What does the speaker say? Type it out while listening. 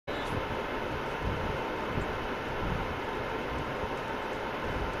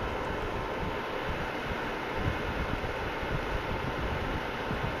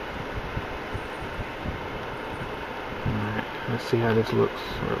see how this looks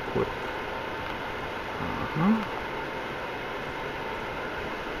real quick.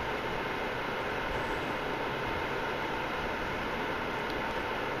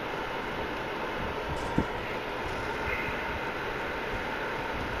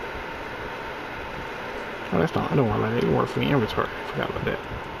 Oh, that's not, I don't want that. It works for the inventory. I forgot about that.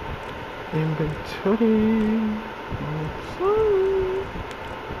 Inventory.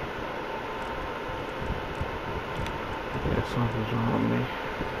 Yeah, something's wrong with me.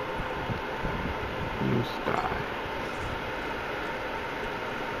 Use die.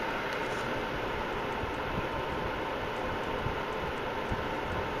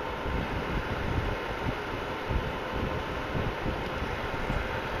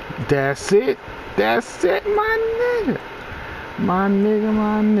 That's it. That's it, my nigga. My nigga,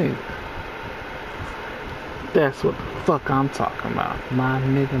 my nigga. That's what the fuck I'm talking about. My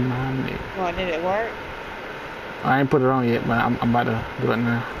nigga, my nigga. Well, did it work? I ain't put it on yet, but I'm about to do it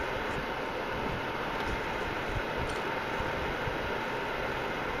now.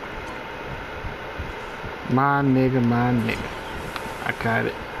 My nigga, my nigga. I got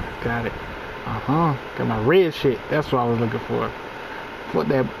it. Got it. Got my red shit. That's what I was looking for. Fuck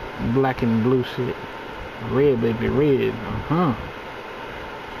that black and blue shit. Red, baby, red.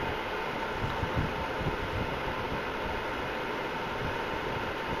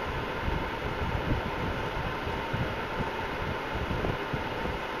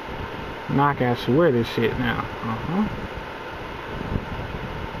 Now I can actually wear this shit now.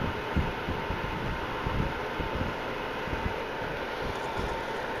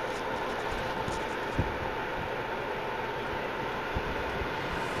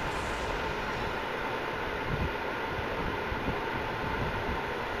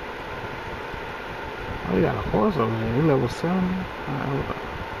 Oh, we got a horse over here. He level 7. Alright, hold up.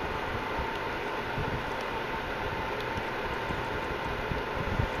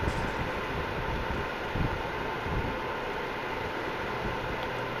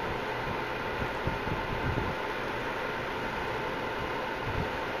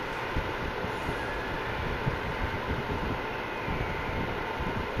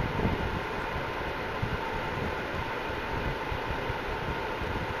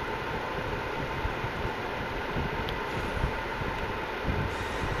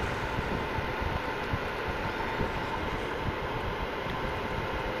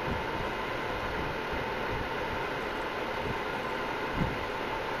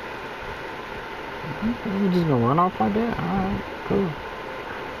 We just gonna run off like that? Alright, cool.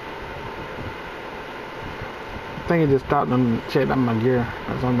 I think it just stopped them, checked out my gear.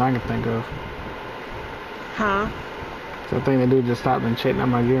 That's the only thing I can think of. Huh? So I think they do just stop and check out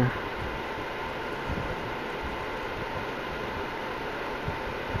my gear.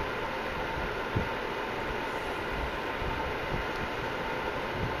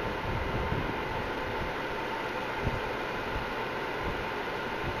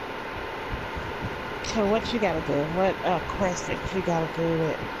 So what you gotta do? What quest that you gotta do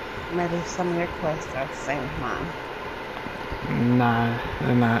that maybe some of your quests are the same as mine? Nah,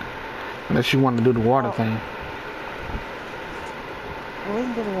 they're not. Unless you want to do the water thing. We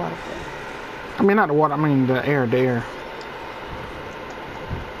can do the water thing. I mean, not the water, I mean the air,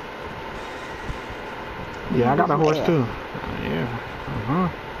 Yeah, I got a horse too. Yeah.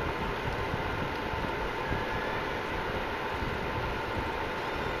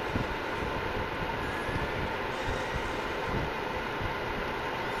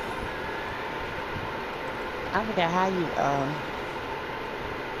 I forgot how you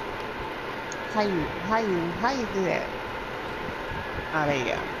do that. Oh, there you go.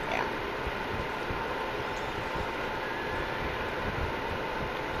 Yeah.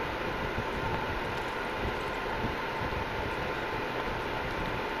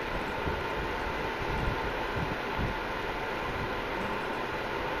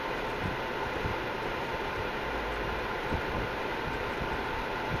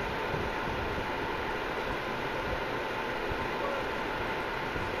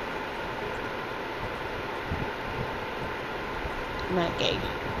 Navigate.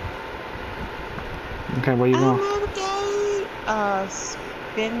 Okay, where you going? Navigate.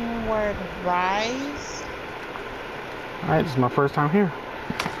 Spinward Rise. Alright, this is my first time here.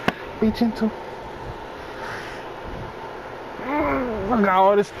 Be gentle. Look at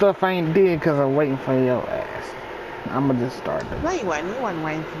all this stuff I ain't did because I'm waiting for your ass. I'ma just start it. No, you wasn't. You wasn't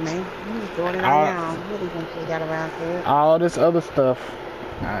waiting for me. You was doing it right now. What eventually got around to it? All this other stuff.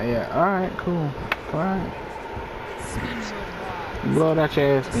 Yeah. Alright, cool. Alright. Blow it out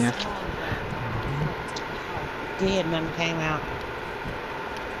your ass, man. Did nothing came out.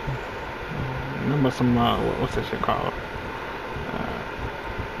 Remember some what's that shit called?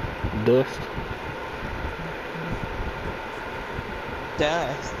 dust.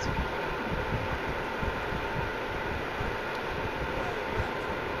 Dust.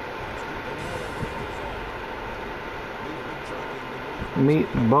 Meet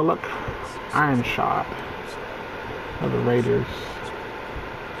Bullock, Iron Shot of the Raiders.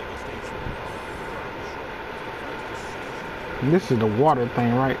 And this is the water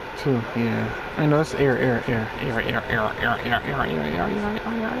thing, right? Too. Yeah. I know it's air.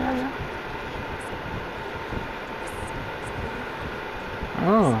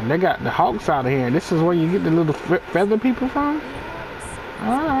 Oh, they got the Hawks out of here. This is where you get the little feather people from?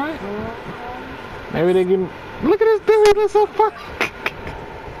 Alright. Maybe they can. Look at this dude, that's so funny.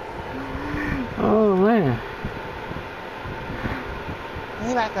 Oh man.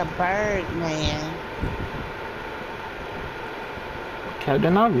 He like a bird man.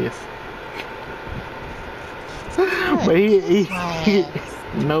 Captain Obvious. But he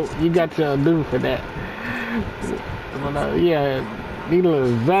nope, you got your due for that. But yeah, he looks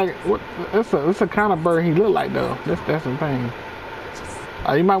exact. It's a kind of bird he look like though. That's the thing.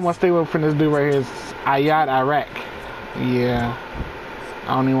 You might want to stay away from this dude right here. It's Ayat Iraq. Yeah,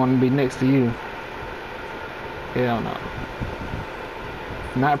 I don't even want to be next to you. Hell no.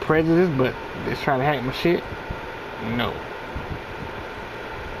 Not prejudiced, but just trying to hack my shit. No.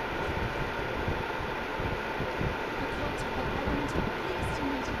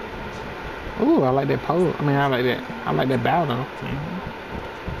 Ooh, I like that pose. I mean, I like that bow though.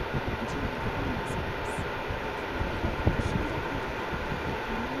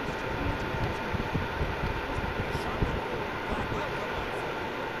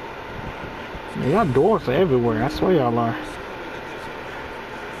 Man, y'all doors are everywhere. I swear y'all are.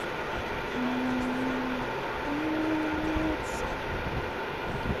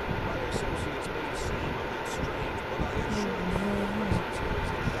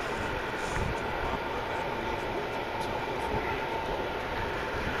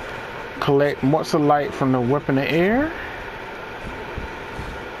 Collect what's the light from the weapon in the air.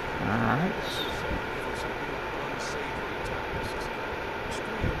 Alright.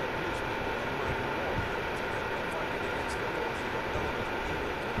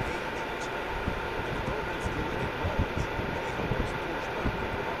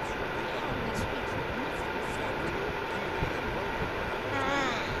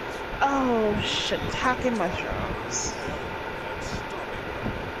 Oh, shiitake mushrooms.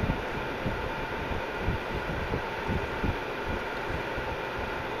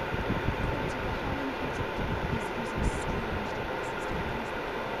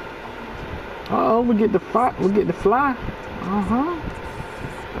 Oh, we get the fly. We get the fly.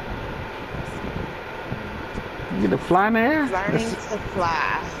 We get the fly in the air. Learning to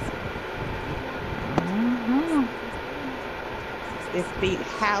fly. Defeat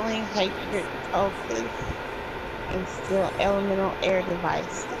howling hatred focus and still elemental air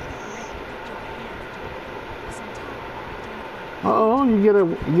device. Oh, you get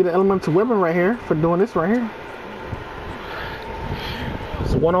an elemental weapon right here for doing this right here.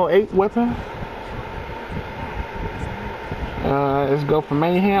 It's a 108 weapon. Let's go for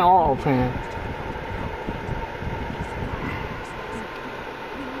main hand or offhand.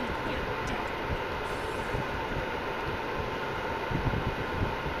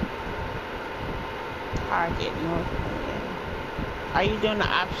 Target North Korea. Are you doing the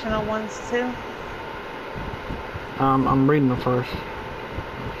optional ones too? I'm reading them first.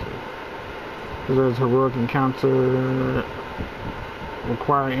 There's heroic encounter.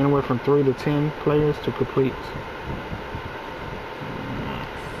 Require anywhere from 3 to 10 players to complete.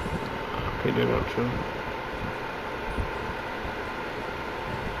 Pick that up too.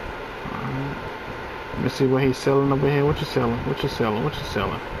 Alright. Let me see what he's selling over here. What you selling? What you selling? What you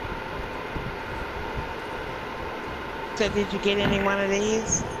selling? So did you get any one of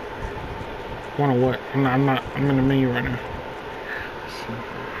these? One of what? I'm in the menu right now.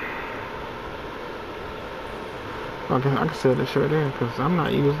 Okay, I can sell this shirt there because I'm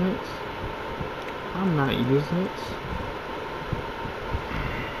not using it. I'm not using it.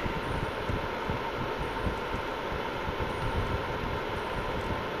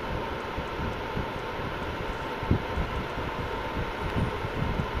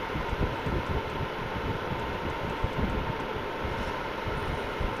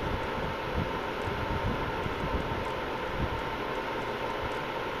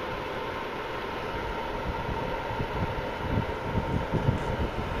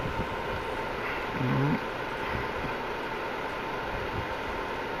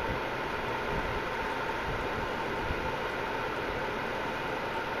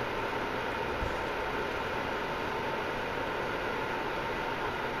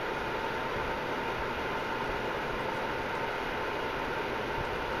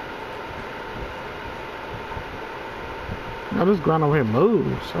 Oh, this ground over here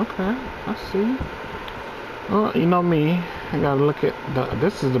moves. Okay, I see. Well, you know me. I gotta look at the.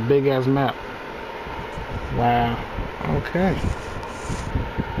 This is a big ass map. Wow. Okay.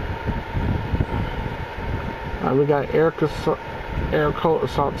 Alright, we got air cold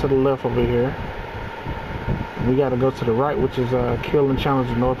assault to the left over here. We gotta go to the right, which is kill and challenge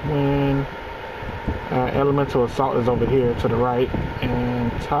the north wind. Elemental assault is over here to the right,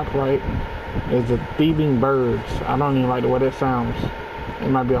 and top right is the thieving birds. I don't even like the way that sounds. It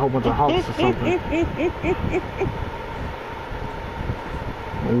might be a whole bunch of hawks or something.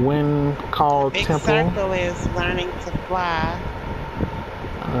 Wind called Big temple. Circle is learning to fly.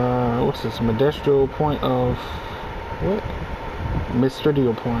 What's this? Mistral point of what?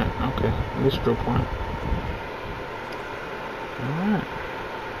 Mistral point. Okay, Mistral point. Alright.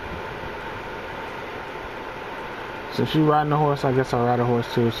 Since you riding a horse, I guess I'll ride a horse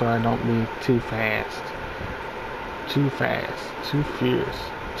too, so I don't be too fast. Too fast. Too fierce.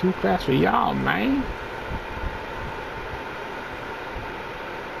 Too fast for y'all, man.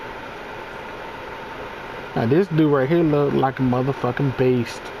 Now this dude right here look like a motherfucking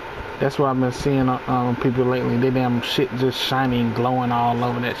beast. That's what I've been seeing on people lately. They damn shit just shining, glowing all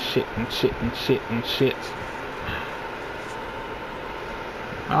over that shit and shit and shit and shit.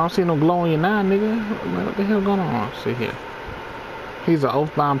 I don't see no glow in your nine, nigga. What the hell going on? See here. He's an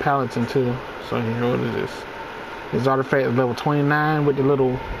Oathbound Paladin too. So here, what is this? His artifact is level 29 with the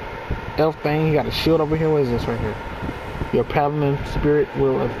little elf thing. He got a shield over here. What is this right here? Your Paladin spirit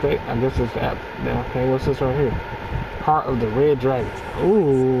will affect. I guess it's that. Okay, what's this right here? Heart of the Red Dragon.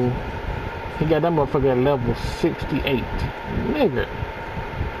 Ooh. He got that motherfucker at level 68. Nigga.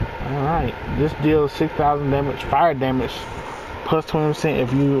 Alright. This deals 6,000 damage, fire damage, plus 20%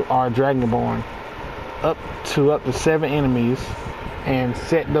 if you are Dragonborn. Up to 7 enemies. And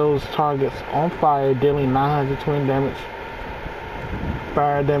set those targets on fire, dealing 920 damage.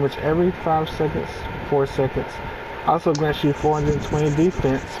 Fire damage every 5 seconds, 4 seconds. Also grants you 420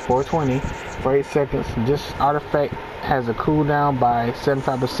 defense, 420, for 8 seconds. This artifact has a cooldown by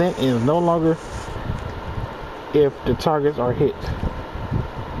 75% and is no longer if the targets are hit.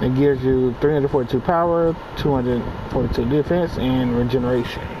 It gives you 342 power, 242 defense, and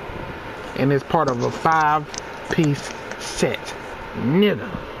regeneration. And it's part of a 5-piece set. Nigga.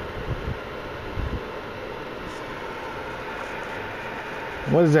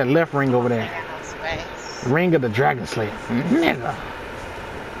 What is that left ring over there? Ring of the Dragon Slayer. Nigga.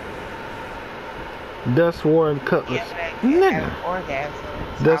 Dust Ward Cutlass. Nigga.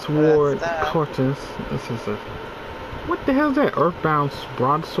 Dust Ward Cortez. This is a. What the hell is that? Earthbound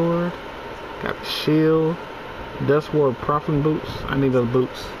Broadsword. Got the shield. Dust Ward Prophet Boots. I need those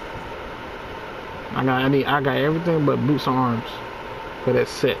boots. I got everything but boots and arms for that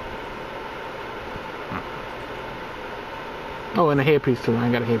set. Oh, and a headpiece too. I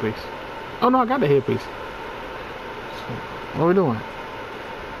ain't got a headpiece. Oh no, I got the headpiece. So, what are we doing?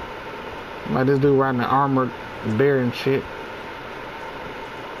 Like this dude riding an armored bear and shit.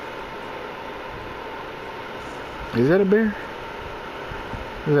 Is that a bear?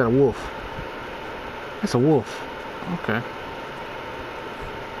 Or is that a wolf? That's a wolf. Okay.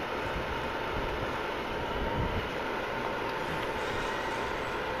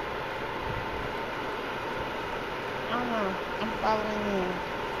 I'm following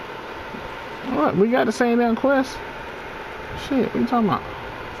you. What? We got the same damn quest? Shit, what you talking about?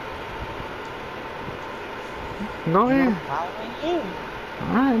 Go ahead. I'm following you.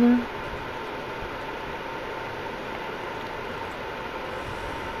 Alright then.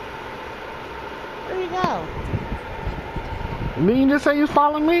 Where you go? Didn't you just say you was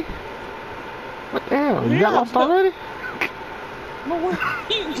following me? What the hell? You got lost already? But where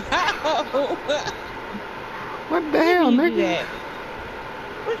you go? What the hell, nigga?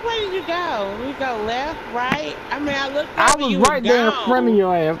 Which way did you go? You go left, right? I mean, I looked over, I was you right there in gone. front of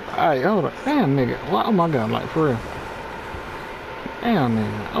your ass. Alright, hold on. Damn, nigga. What? Oh my god, like, for real. Damn,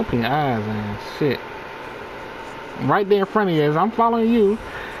 nigga. Open your eyes, man. Shit. Right there in front of you as I'm following you.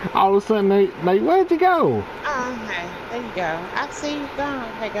 All of a sudden, like, where'd you go? Oh, okay. There you go. I see you gone.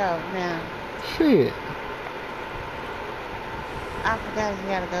 Okay, go now. Shit. I forgot you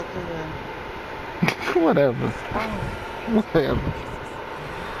gotta go through the... Whatever. Oh. Whatever.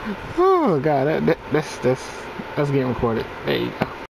 Oh god, that's getting recorded. There you go.